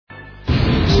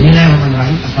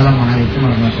Bismillahirrahmanirrahim. Assalamualaikum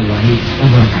warahmatullahi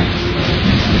wabarakatuh.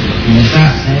 Pemirsa,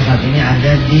 saya saat ini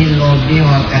ada di lobi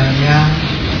hotelnya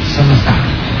Semesta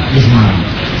di Semarang.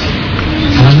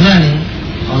 Alhamdulillah nih,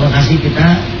 Allah kasih kita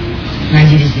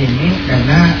ngaji di sini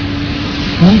karena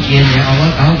mungkin ya Allah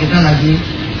tahu kita lagi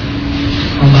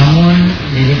membangun,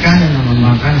 mendirikan dan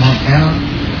mengembangkan hotel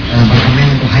apartemen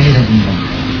untuk haji dan umroh.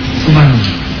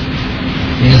 Subhanallah.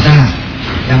 Pemirsa,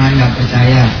 jangan nggak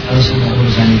percaya kalau semua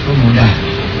urusan itu mudah.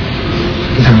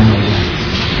 Kita mudah.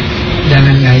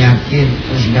 Jangan nggak yakin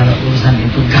kalau segala urusan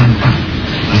itu gampang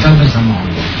asal bersama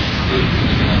Allah.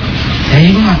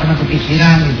 Saya juga nggak pernah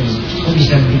kepikiran gitu, kok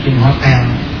bisa bikin hotel,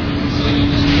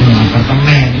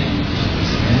 apartemen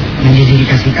yang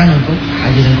didedikasikan untuk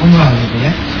haji dan umrah gitu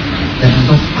ya, dan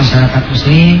untuk masyarakat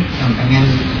muslim yang pengen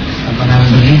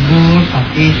berlibur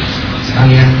tapi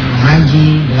sekalian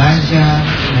mengaji, belajar,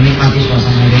 menikmati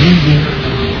suasana religi.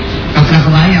 Gak pernah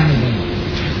kebayang gitu.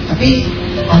 Tapi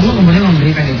Allah kemudian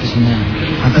memberikan itu semua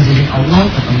atas izin Allah,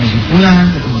 ketemu si fulan,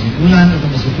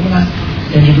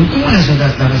 dan didukung oleh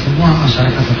saudara-saudara semua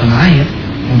masyarakat setanah air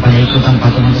yang pada ikutan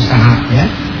patungan usaha ya.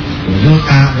 2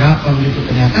 juta berapa begitu,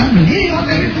 ternyata berdiri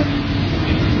hotel itu.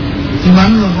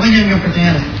 Subhanallah, pokoknya nggak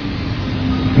percaya lah.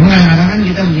 Kadang-kadang kan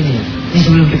kita begini ya. Ini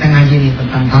sebelum kita ngaji nih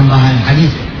tentang tambahan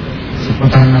hadis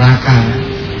seputar neraka,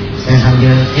 saya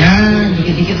sambil ya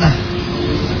dikit-dikit lah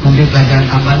memberi pelajaran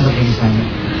tambahan buat diri saya.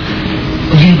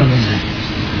 Begini pemirsa,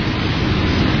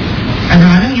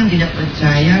 kadang-kadang yang tidak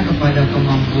percaya kepada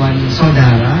kemampuan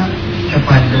saudara,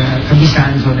 kepada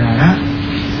kebisaan saudara,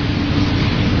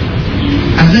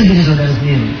 adalah diri saudara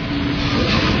sendiri.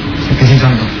 Saya kasih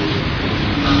contoh.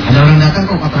 Ada orang datang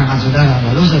ke kontrakan saudara,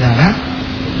 lalu saudara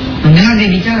mendengar dia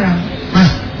bicara,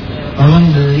 "Mas, tolong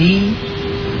beli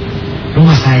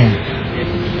rumah saya."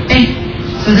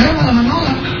 Saudara malah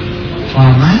menolak.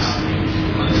 "Wah mas,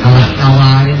 salah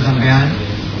tawarin sampean.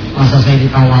 Masa saya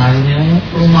ditawarin ya,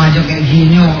 rumah aja kayak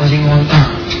gini masih ngontrak.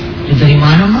 Dari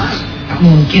mana mas? Tak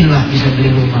mungkin lah bisa beli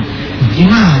rumah."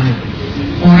 Gimana?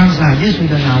 Orang saja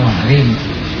sudah nawarin,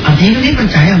 artinya dia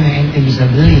percaya sama ente bisa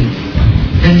beli.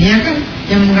 Dan dia kan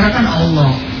yang menggerakkan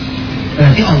Allah,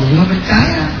 berarti Allah juga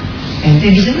percaya ente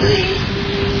bisa beli.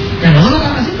 Dan Allah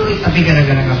gak kasih duit, tapi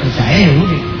gara-gara gak percaya ya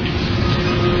udah.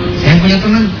 Saya punya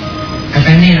teman,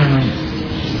 FND namanya,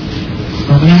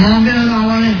 gak punya mobil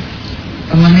awalnya.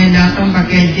 Temannya datang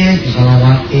pakai jet,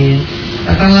 disolawatin.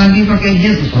 Datang lagi pakai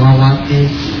jet, disolawatin.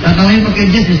 Datang lagi pakai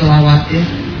jet, disolawatin.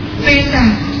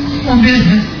 Pindah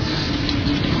mobilnya.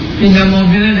 Pindah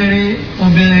mobilnya dari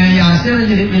mobilnya Yasir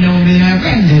jadi pindah mobilnya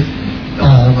pendek.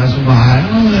 Oh,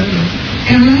 subhanallah.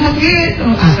 Emang begitu,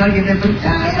 asal kita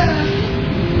percaya.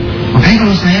 Makanya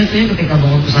kalau saya tuh ketika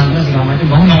bangun pesantren segala macam,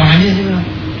 bangun aja sih bilang.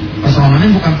 Persoalannya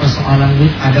bukan persoalan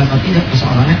duit ada atau tidak,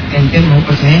 persoalannya ente mau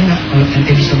percaya nggak kalau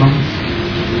ente bisa bangun.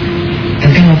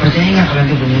 Ente mau percaya nggak kalau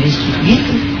ente punya rezeki,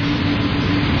 gitu.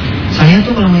 Saya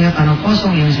tuh kalau melihat tanah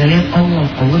kosong yang saya lihat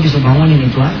Allah bisa bangunin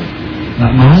itu aja.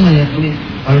 Nggak mau melihat duit.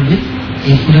 Kalau duit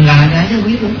ya udah nggak ada aja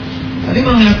begitu. Tapi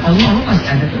kalau melihat Allah pasti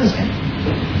ada terus kan.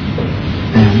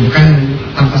 Nah, bukan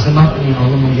tanpa sebab ini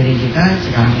Allah menjadi kita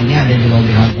sekarang ini ada di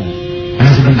lobi hotel.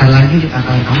 Karena sebentar lagi kita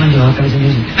akan rekaman di hotel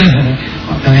sendiri.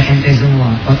 Hotelnya ente semua,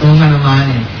 potongan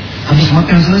namanya. Habis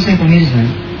hotel selesai pemirsa,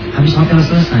 habis hotel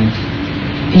selesai,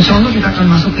 insya Allah kita akan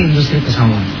masuk ke industri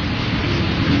pesawat.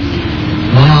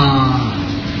 Wah,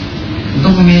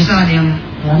 untuk pemirsa ada yang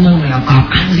ngomong ya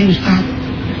apa-apaan sih Ustaz?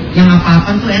 Yang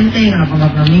apa-apaan tuh ente, kenapa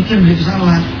gak pernah mikir beli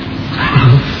pesawat?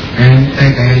 Ente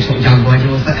kayak sok jago aja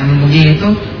Ustaz, emang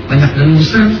begitu, banyak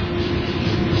deluser.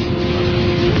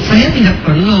 Saya tidak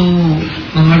perlu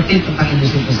mengerti tentang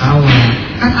industri pesawat,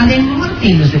 kan ada yang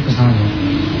mengerti industri pesawat.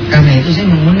 Karena itu saya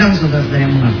mengundang saudara-saudara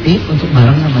yang mengerti untuk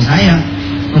bareng sama saya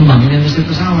membangun industri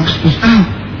pesawat. Ustaz,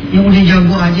 yang udah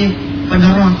jago aja pada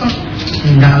rontok.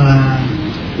 Enggak lah,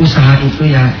 usaha itu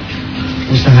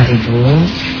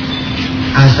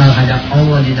asal ada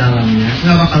Allah di dalamnya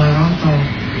nggak bakal rontok.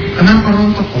 Kenapa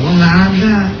rontok? Allah nggak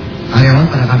ada. Karyawan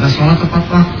pada kagak sholat tepat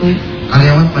waktu,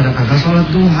 karyawan pada kagak sholat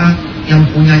duha, yang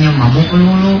punyanya mabuk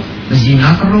melulu,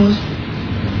 berzina terus.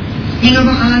 Ini nggak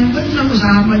bakalan benar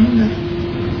usaha apa juga.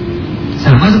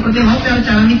 Sama seperti hotel,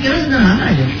 cara mikirnya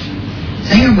sederhana aja.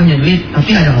 Saya nggak punya duit,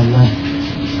 tapi ada Allah.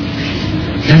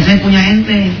 Dan saya punya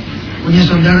ente, punya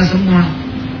saudara semua,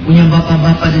 punya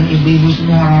bapak-bapak dan ibu-ibu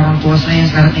semua, orang-orang tua saya yang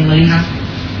sekarang yang melihat.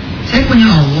 Saya punya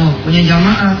Allah, punya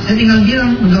jamaah. Saya tinggal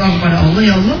bilang, berdoa kepada Allah,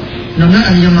 ya Allah, mudah-mudahan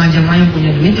ada jamaah-jamaah yang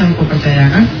punya duit yang aku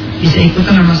percayakan bisa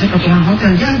ikutan sama saya ke tukang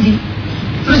hotel. Jadi,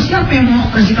 terus siapa yang mau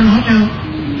operasikan hotel?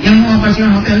 Yang mau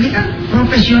operasikan hotel ini kan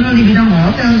profesional di bidang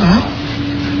hotel, toh.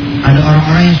 Ada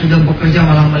orang-orang yang sudah bekerja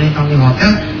malam melintang di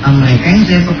hotel, mereka yang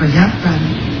saya pekerjakan.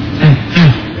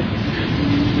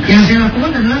 Yang saya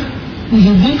lakukan adalah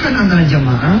menghubungkan antara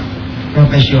jamaah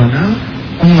profesional,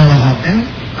 pengelola hotel,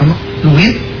 sama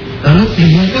duit, lalu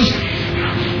dibungkus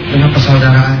dengan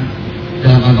persaudaraan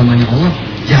dalam agamanya Allah.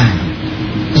 Jangan.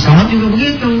 Pesawat juga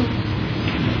begitu.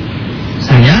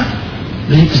 Saya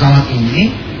beli pesawat ini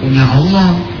punya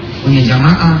Allah, punya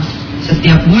jamaah.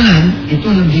 Setiap bulan itu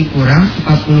lebih kurang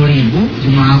 40.000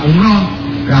 jemaah umroh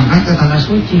berangkat ke tanah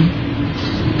suci.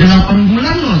 8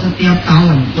 bulan loh setiap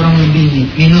tahun kurang lebih ini,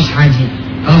 minus haji.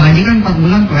 Kalau haji kan 4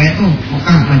 bulan kayak tuh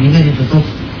Mekah, Madinah ditutup,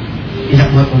 tidak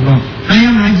buat umroh. Nah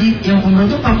yang haji, yang umroh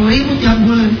itu 40.000 tiap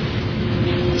bulan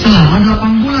selama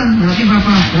 8 bulan. Berarti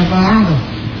berapa orang tuh?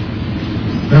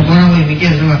 Berapa orang yang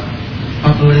mikir coba?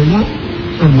 40.000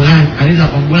 per bulan kali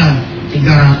 8 bulan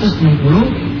 320 berapa?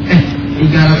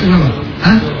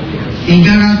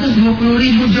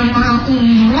 320.000 jemaah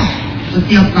umroh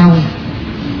setiap tahun.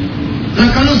 Nah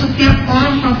kalau setiap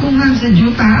orang patungan 1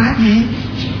 juta aja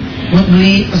buat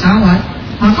beli pesawat,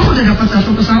 maka udah dapat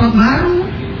 1 pesawat baru.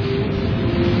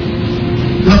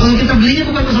 Nah kalau kita belinya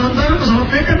bukan pesawat baru, pesawat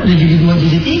mereka udah jadi 2,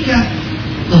 jadi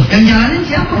 3. Tuh, yang jalanin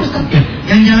siapa Ustaz? Ya,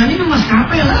 yang jalanin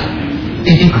maskapai lah.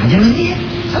 Titip aja nanti ya,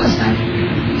 selesai.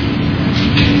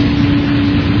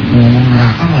 Ngomong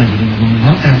neraka malah jadi ngomong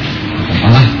hotel.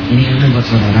 Apalah, ini ilmu buat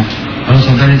saudara. Kalau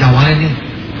saudara ditawarin dia,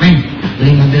 "Meng,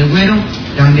 beli mobil gue dong."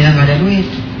 Jangan bilang gak ada duit.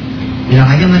 Bilang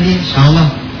aja sama dia, "Insyaallah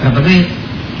berapa duit?"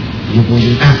 70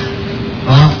 juta.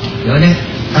 Oh, yaudah,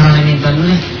 sekarang minta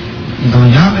dulu deh. Minta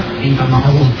siapa? Minta sama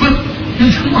Allah.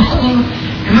 Minta sama Allah.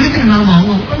 Emang kita kenal sama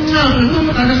Allah? Kenal,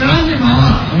 lu kadang-kadang aja sama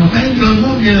Allah. Makanya jual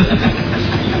mobil.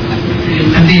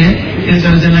 Nanti ya, kita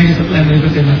teruskan lagi setelah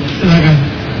berikutnya. Silakan.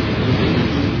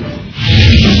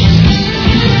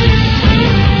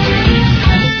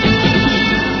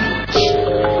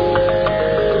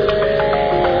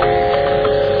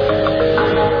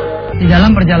 Di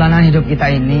dalam perjalanan hidup kita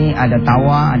ini ada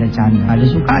tawa, ada canda, ada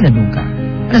suka, ada duka,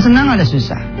 ada senang, ada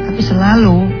susah. Tapi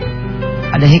selalu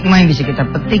ada hikmah yang bisa kita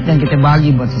petik dan kita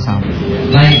bagi buat sesama.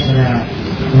 Baik, saudara.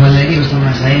 Kembali lagi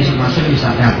bersama saya masuk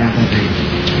bisa hati-hati.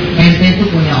 Ente itu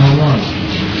punya Allah,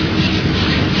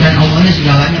 dan Allah ini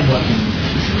segalanya buat kita.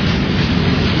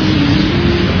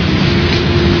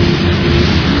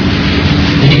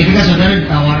 Jadi ketika saudara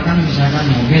ditawarkan misalkan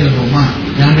mobil, rumah,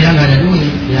 jangan bilang gak ada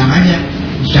duit, bilang aja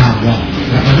insyaallah.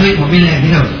 Berapa duit mobilnya?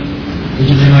 Gitu,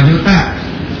 75 juta.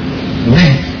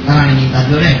 Boleh, sekarang minta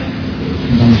dulu deh.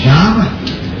 Minta sama siapa?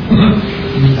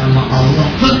 Minta sama Allah.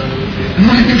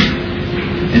 Emang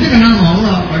itu kenal sama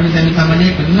Allah. Kalau bisa minta sama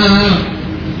dia, kenal.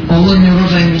 Allah nyuruh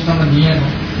saya minta sama dia.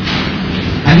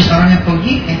 Habis orangnya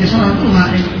pergi, ente sholat rumah.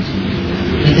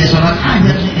 Ente sholat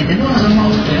aja, ente doa sama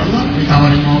Allah. Ya Allah,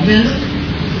 ditawarin mobil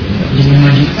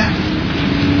 75 juta.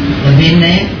 Lebih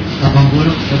nih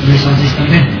 80 buat beli sound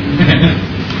systemnya.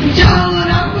 Jangan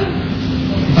apa.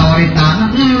 Ditawarin tanah,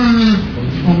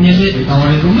 punya duit.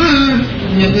 Ditawarin rumah,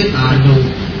 punya duit. Aduh,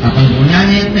 kapan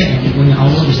punyanya ente? Ente punya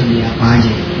Allah bisa beli apa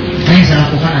aja. Yang saya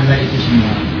lakukan adalah itu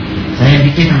semua. Saya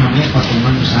bikin namanya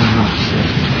patungan usaha.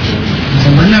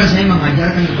 Sebenarnya saya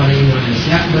mengajarkan kepada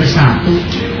Indonesia bersatu.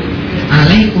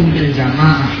 Alaikum bil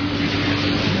jamaah.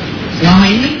 Selama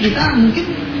ini kita mungkin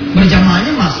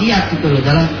berjamaahnya maksiat gitu loh.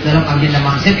 Dalam agenda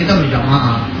maksiat kita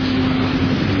berjamaah.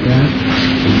 Ya.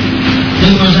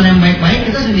 Dan urusan yang baik-baik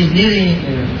kita sendiri-sendiri.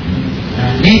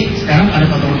 Nah, ini sekarang ada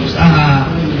patungan usaha.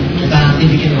 Kita nanti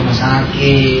bikin rumah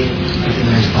sakit, bikin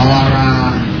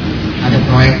restoran, ada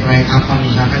proyek-proyek apa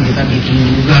misalkan kita bikin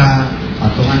juga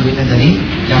patungan kita dari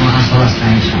jamaah selesai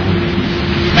insyaallah.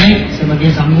 Baik, sebagai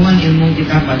sambungan ilmu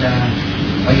kita pada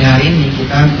pagi hari ini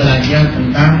kita belajar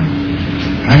tentang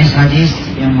hadis-hadis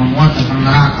yang memuat tentang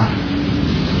neraka.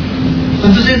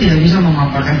 Tentu saya tidak bisa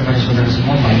memaparkan kepada saudara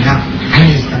semua banyak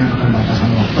hadis karena keterbatasan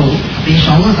waktu. Tapi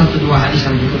insya Allah 1-2 hadis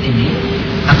yang berikut ini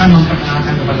akan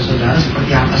memperkenalkan kepada saudara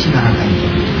seperti apa sih neraka itu.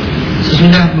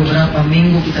 Sesudah beberapa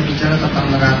minggu kita bicara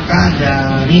tentang neraka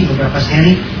dari beberapa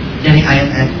seri dari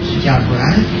ayat-ayat suci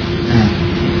Al-Quran. Nah,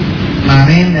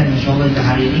 kemarin dan insya Allah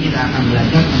hari ini kita akan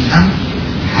belajar tentang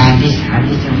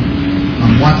hadis-hadis yang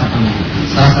membuat tentang neraka.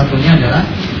 Salah satunya adalah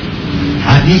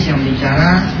hadis yang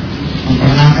bicara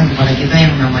memperkenalkan kepada kita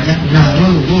yang namanya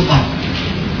Nahrul Ghulqah.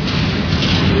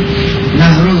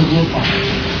 Nahrul Ghulqah.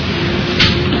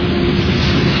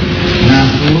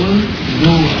 Nahrul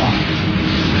Ghulqah.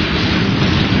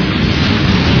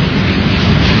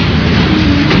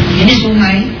 Ini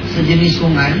sungai, sejenis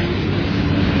sungai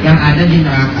yang ada di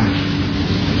neraka.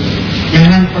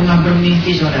 Jangan pernah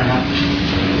bermimpi saudara.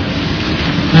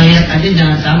 Nah lihat aja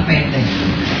jangan sampai deh.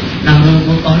 Nahrul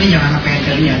Ghulqah ini jangan sampai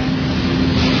kalian.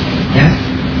 Ya,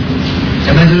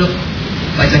 coba dulu,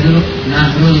 baca dulu.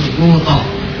 Nahrul Qutoh.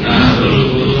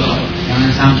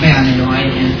 Jangan sampai aneh doain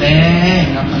ente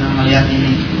nggak pernah melihat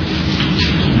ini.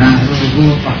 Nahrul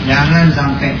Qutoh, jangan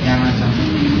sampai.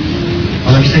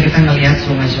 Kalau bisa kita ngelihat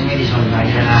sungai-sungai di surga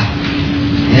ya,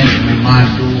 sungai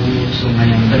madu, sungai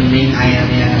yang bening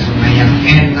airnya, sungai yang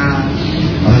enak.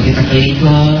 Kalau kita ke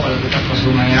Lido, kalau kita ke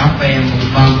sungai apa yang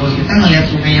bagus, kita ngelihat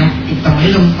sungai yang hitam ini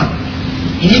lempet.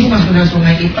 Ini bukan sekedar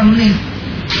sungai hitam nih.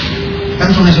 Kan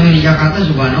sungai-sungai di Jakarta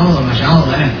subhanallah, masya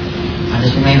Allah ya. Ada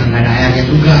sungai yang nggak ada airnya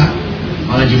juga.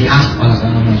 Kalau jadi aspal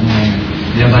sama sungai,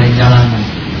 dia balik jalanan.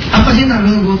 Apa sih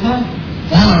Nahrul Qutoh?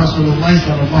 Wah Rasulullah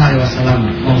sallallahu alaihi wasallam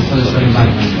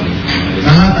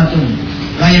salah satu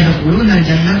layak dahuluna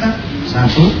jannata,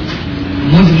 satu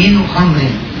mudminu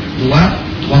khamrin, dua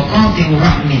waqati'u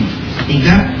rahmin,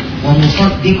 tiga wa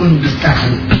musaddiqun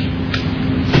bistahri.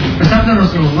 Bersabda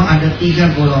Rasulullah ada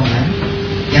 3 golongan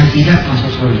yang tidak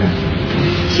masuk surga.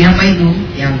 Siapa itu?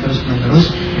 Yang terus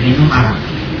menerus minum arak.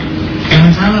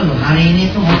 Jangan salah loh, hari ini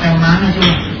tuh hotel mana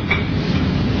coba?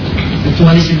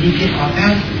 Kecuali sedikit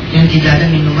hotel yang tidak ada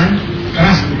minuman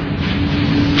keras,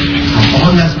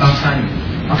 alkohol dan sebangsanya.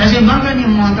 Maka saya bangga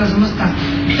nih mau hotel semesta.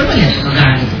 Coba lihat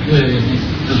negara itu.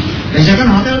 Biasanya kan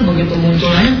hotel begitu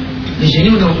munculnya di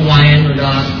sini udah wine,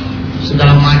 udah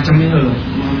segala macam itu loh,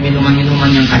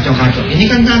 minuman-minuman yang kacau-kacau. Ini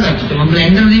kan kagak, cuma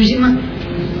blender di sini mah.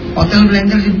 Hotel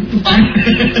blender di depan,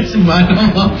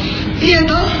 subhanallah. Iya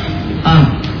toh.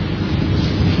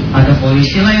 Ada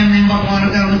polisi lah yang nembak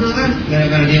warga, betul kan?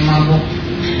 Gara-gara dia mabuk.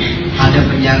 Ada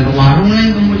penjaga warung lah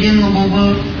yang kemudian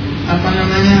ngebobol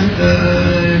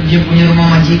dia punya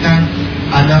rumah majikan.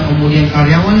 Ada kemudian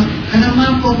karyawan karena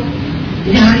mabuk.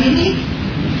 Jadi hari ini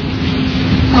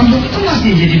mabuk itu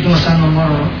masih jadi dosa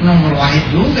nomor wahid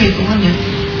juga hitungannya.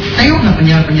 Ayo nggak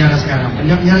penjara sekarang?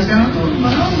 Penjara sekarang tuh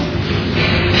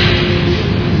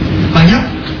banyak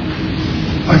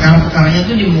perkara-perkaranya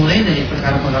itu dimulai dari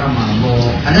perkara-perkara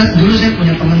mabuk. Ada dulu saya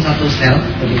punya teman satu sel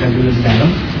ketika dulu di dalam.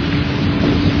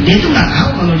 Dia itu nggak tahu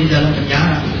kalau di dalam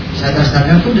penjara,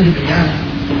 sadar-sadar tuh udah di penjara.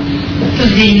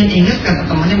 Terus dia ingat-ingat kata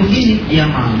temannya begini, dia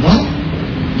mabuk,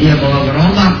 dia bawa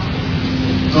gerobak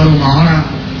ke rumah orang.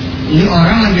 Ini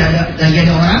orang lagi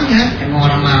ada orangnya, emang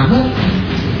orang mabuk,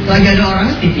 lagi ada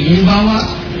orangnya, TV-nya dibawa.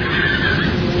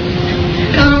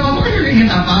 Kalau mabuk kan juga ingat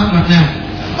apa-apa. Nah,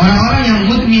 orang-orang yang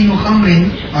mudminu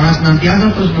khamrin, orang senantiasa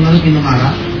terus menerus minum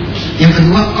arak. Yang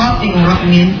kedua, qati'u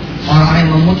rahmin, orang-orang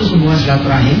yang memutus hubungan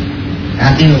silaturahim.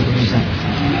 Hati loh bisa.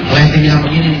 Kalau yang bilang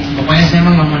begini nih, pokoknya saya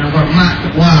emang mau menegur emak,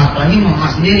 wah apalagi mau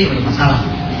emak sendiri udah masalah.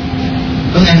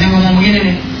 Terus ente ngomong begini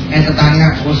nih,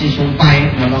 tetangga gue sih sumpah ya,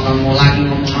 gak bakal mau lagi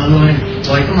ngomong malu nih.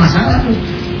 Wah itu masalah tuh,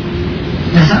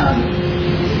 masalah.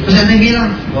 Terus ente bilang,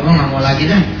 gue gak mau lagi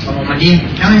dah, ngomong sama dia.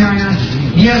 Jangan.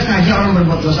 Biar saja orang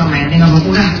berbuat dosa sama ente, gak mau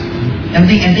udah. Yang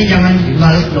penting ente jangan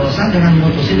balas dosa dengan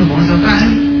memutusin hubungan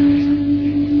silaturahim.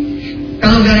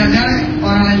 Kalau gara-gara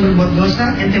orang lain berbuat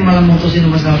dosa, ente malah mutusin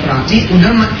masalah terakhir, udah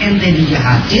ente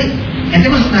dijahatin, ente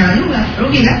masuk neraka juga,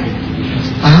 rugi kan?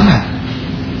 Paham nggak?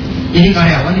 Jadi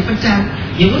karyawan dipecat,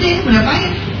 ya udah ini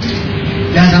ngapain?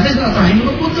 Jangan sampai silaturahim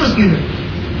itu putus gitu.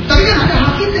 Tapi kan ada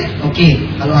hak kita. Oke,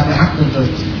 kalau ada hak putus,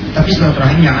 tapi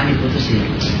silaturahim jangan diputusin.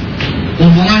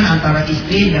 Hubungan antara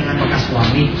istri dengan bekas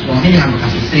suami dengan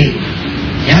bekas istri,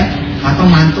 ya, atau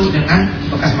mantu dengan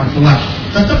bekas mertua.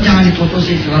 Tetap jangan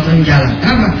diputusin, silaturahim jalan.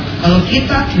 Kenapa? Kalau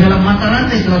kita dalam mata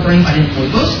rantai silaturahim ada yang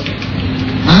putus,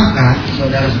 maka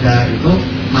saudara-saudara itu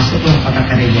masuklah pada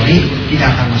kategori tidak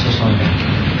akan masuk surga.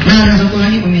 Nah ada satu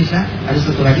lagi pemirsa, ada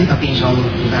satu lagi tapi insya Allah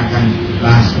kita akan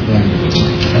bahas satu lagi.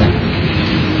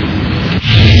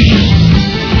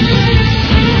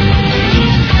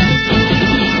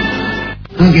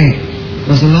 Oke.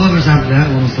 Rasulullah bersabda,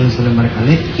 Rasulullah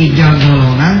berkali, 3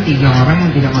 golongan, 3 orang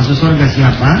yang tidak masuk surga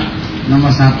siapa?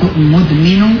 Nomor 1,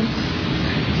 mudminu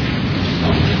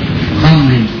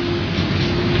khamrin.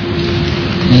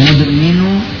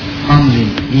 Mudminu khamrin.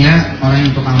 Dia orang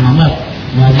yang tukang mabuk,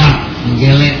 ngobak,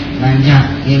 menggelek, ganja,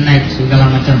 genek, segala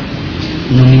macam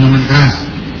minum-minuman keras.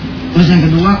 Terus yang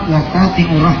kedua,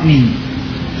 waqati'u rahmin.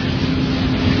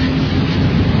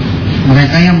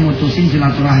 Mereka yang mutusin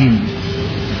silaturahim.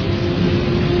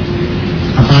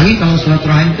 Apalagi kalau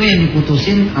silaturahim itu yang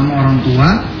diputusin sama orang tua,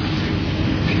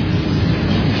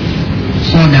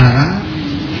 saudara,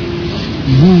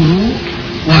 guru.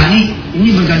 Wah ini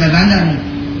berganda-ganda nih.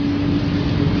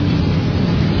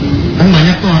 Kan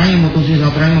banyak tuh orang yang mutusin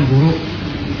silaturahim sama guru.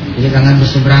 Jadi jangan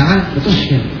berseberangan, putus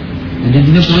ya. Nah, di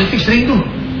dunia politik sering tuh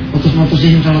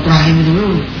mutusin silaturahim itu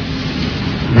dulu.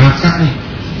 Neraka nih.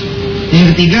 Yang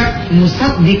ketiga,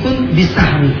 musaddiqun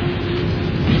bistahri.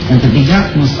 Yang ketiga,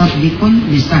 musaddiqun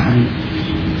bisahri.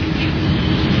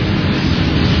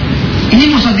 Ini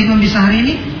musaddiqun bisahri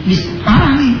ini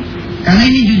parah nih. Karena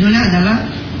ini judulnya adalah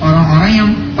orang-orang yang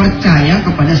percaya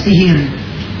kepada sihir.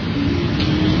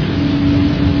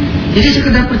 Jadi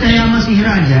sekedar percaya sama sihir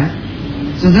aja,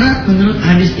 saudara, menurut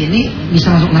hadis ini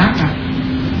bisa masuk neraka.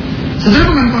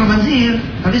 Saudara bukan korban sihir,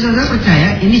 tapi saudara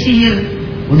percaya ini sihir.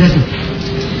 Udah tuh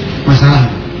masalah.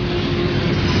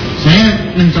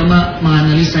 Saya mencoba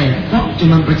menganalisa ya, kok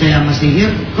cuma percaya sama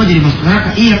sihir, kok jadi masuk neraka?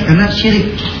 Iya, karena syirik.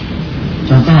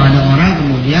 Contoh ada orang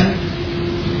kemudian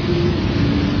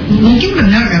mungkin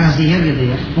benar karena sihir gitu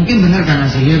ya, mungkin benar karena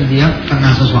sihir dia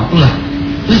kena sesuatu lah.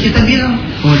 Terus kita bilang,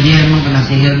 oh dia emang kena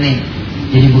sihir nih,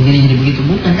 jadi begini jadi begitu.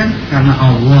 Bukan kan, karena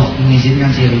Allah mengizinkan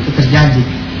sihir itu terjadi.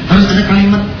 Harus ada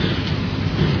kalimat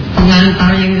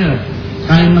pengantarnya gitu,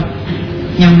 kalimat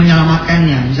yang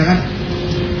menyelamatkannya. Misalkan,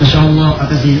 Masya Allah,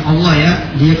 atas izin Allah ya,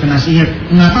 dia kena sihir.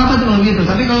 Nggak apa-apa tuh kalau gitu.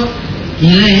 Tapi kalau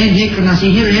gila ya, dia kena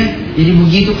sihir ya, jadi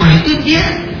begitu. Itu dia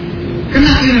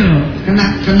kena gitu loh,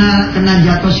 kena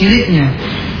jatuh syiriknya.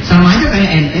 Sama aja kayak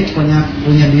ente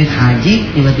punya duit haji,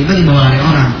 tiba-tiba dibawa lari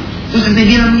orang. Terus ente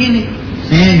bilang begini,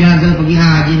 saya gagal pergi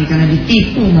haji nih karena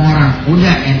ditipu sama orang.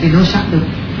 Udah, ente dosa tuh.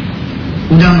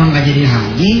 Udah mau nggak jadi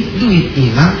haji, duit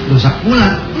hilang, dosa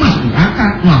pula, masuk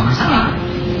neraka, nggak masalah.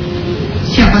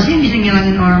 Siapa sih yang bisa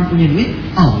ngilangin orang punya duit?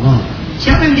 Allah.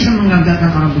 Siapa yang bisa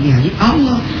menggagalkan orang pergi haji?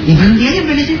 Allah. Ya berhenti aja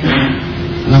dari situ.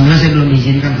 Alhamdulillah saya belum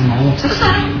diizinkan sama Allah.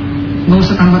 Selesai. Nggak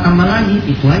usah tambah-tambah lagi.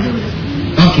 Itu aja udah.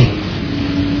 Oke.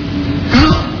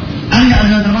 Kalau Anda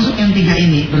adalah termasuk yang tiga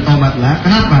ini, bertobatlah.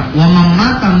 Kenapa? Wa man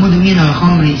mata mudminal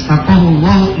khamri saqahu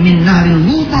Allahu min nahril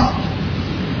buta.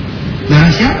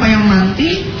 Barang siapa yang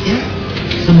mati ya,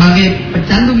 sebagai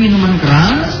pecandu minuman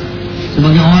keras,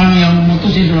 sebagai orang yang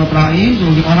memutusin silaturahim,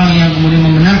 sebagai orang yang kemudian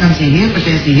membenarkan sihir,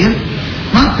 percaya sihir,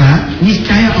 maka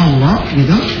niscaya Allah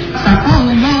gitu,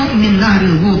 saqahu Allahu min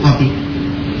nahril buta.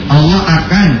 Allah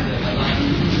akan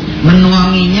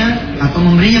menuanginya atau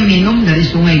memberinya minum dari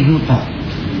sungai Guto.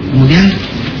 Kemudian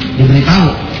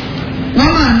diberitahu,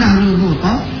 wama nahrul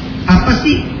Guto? Apa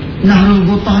sih nahrul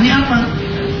Guto ini apa?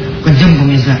 Kejam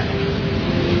pemirsa.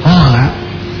 Qala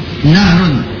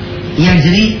nahrun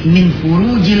yajri min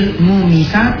furujil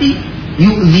mumisati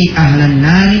yu'zi ahlan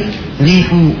nari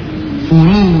rihu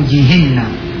furujihinna.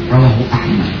 Rawahu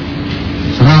Ahmad.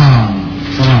 Seram.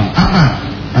 Apa?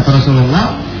 Kata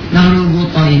Rasulullah, nahrul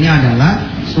Guto ini adalah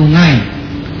sungai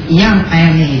yang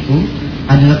airnya itu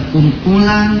adalah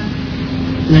kumpulan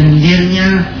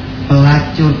lendirnya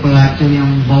pelacur-pelacur yang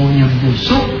baunya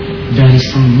busuk dari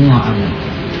semua alam.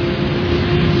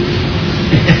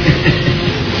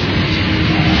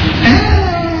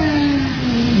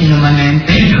 Minuman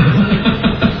ente itu.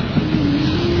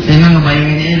 Saya emang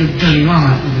ngebayanginnya itu geli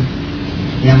banget.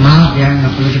 Ya maaf ya,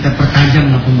 nggak perlu kita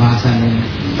pertajam lah pembahasannya.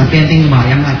 Tapi ente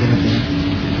ngebayang lah kira-kira.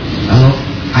 Kalau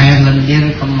air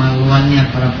lendir kemaluannya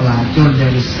para pelacur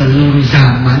dari seluruh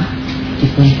zaman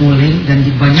dikumpulin dan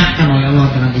dibanyakkan oleh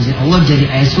Allah dengan izin Allah jadi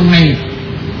air sungai,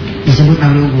 disebut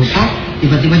nahrul Guto,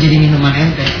 tiba-tiba jadi minuman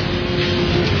ente.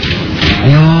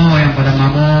 Ayo yang pada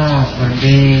mabok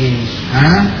berhenti,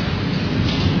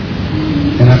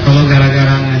 kalau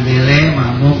gara-gara ngadele,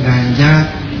 mabok, ganja,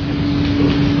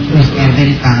 terus ente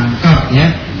ditangkap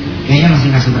ya, kayaknya masih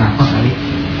nggak seberapa kali,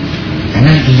 karena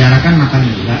dipenjarakan makan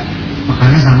juga.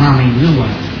 Makanya sama yang dulu buat.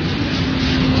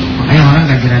 Makanya orang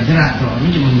gak jerat-jerat tuh.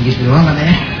 Ini cuma begitu doang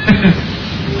katanya.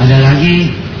 Ada lagi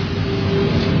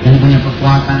yang punya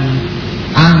kekuatan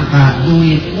angka,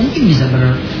 duit, mungkin bisa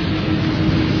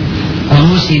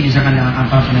berkolusi misalkan dengan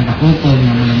aparat penegak hukum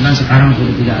yang mudah-mudahan sekarang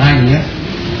sudah tidak lagi ya.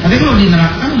 Tapi kalau di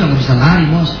neraka kan udah gak bisa lari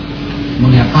bos. Mau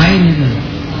ngapain gitu.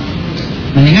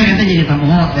 Mendingan kita jadi tamu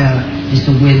hotel,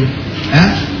 disuguhin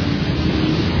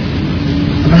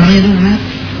apa namanya itu namanya?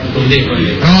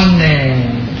 Ronde.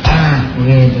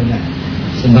 Begitu dah.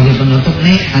 Sebagai penutup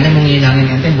nih, Anda mau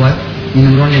ngilangin ente buat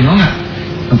minum ronde, mau nggak?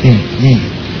 Oke, nih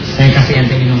saya kasih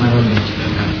ente minuman ronde.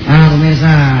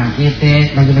 Pemirsa,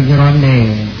 kita bagi-bagi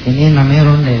ronde. Ini namanya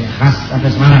ronde khas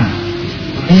apa Semarang.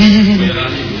 Ini.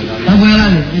 Oh, boleh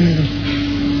lagi. Ini.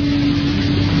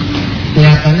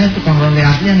 Kelihatannya tukang ronde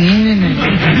asli yang ini nih.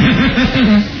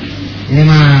 Ini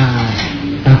mah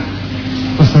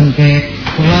pesan ke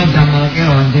pulau jamal ke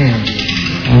ronde.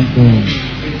 Oke.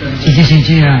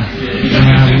 Cici ya.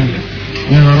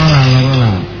 Ini loro lah.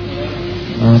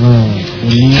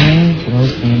 Ini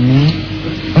terus ini.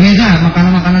 Pemirsa,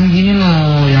 makanan-makanan gini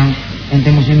loh yang ente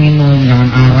mesti minum, jangan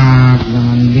arak,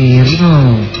 jangan bir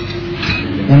loh.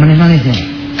 Yang manis-manis ya.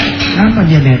 Apa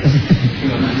diabetes?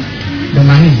 Udah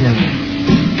manis ya.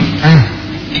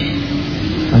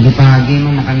 Pagi-pagi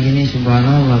mau makan gini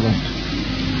subhanallah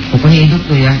Pokoknya hidup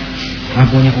tuh ya, nggak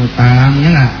punya utang, ya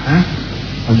nggak?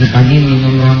 Pagi-pagi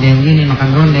minum ronde begini, makan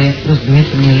ronde, terus duit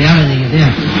miliar aja gitu ya.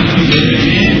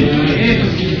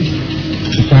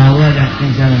 Insya Allah dah,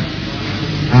 insya Allah.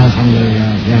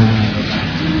 Alhamdulillah ya.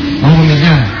 Mau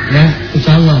pemirsa ya,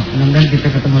 insya Allah mudah-mudahan kita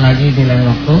ketemu lagi di lain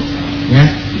waktu ya.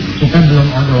 Kita belum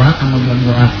doa sama belum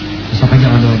doa, besok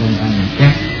aja doa dan tanya ya.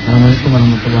 Assalamualaikum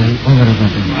warahmatullahi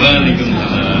wabarakatuh.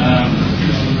 Waalaikumsalam.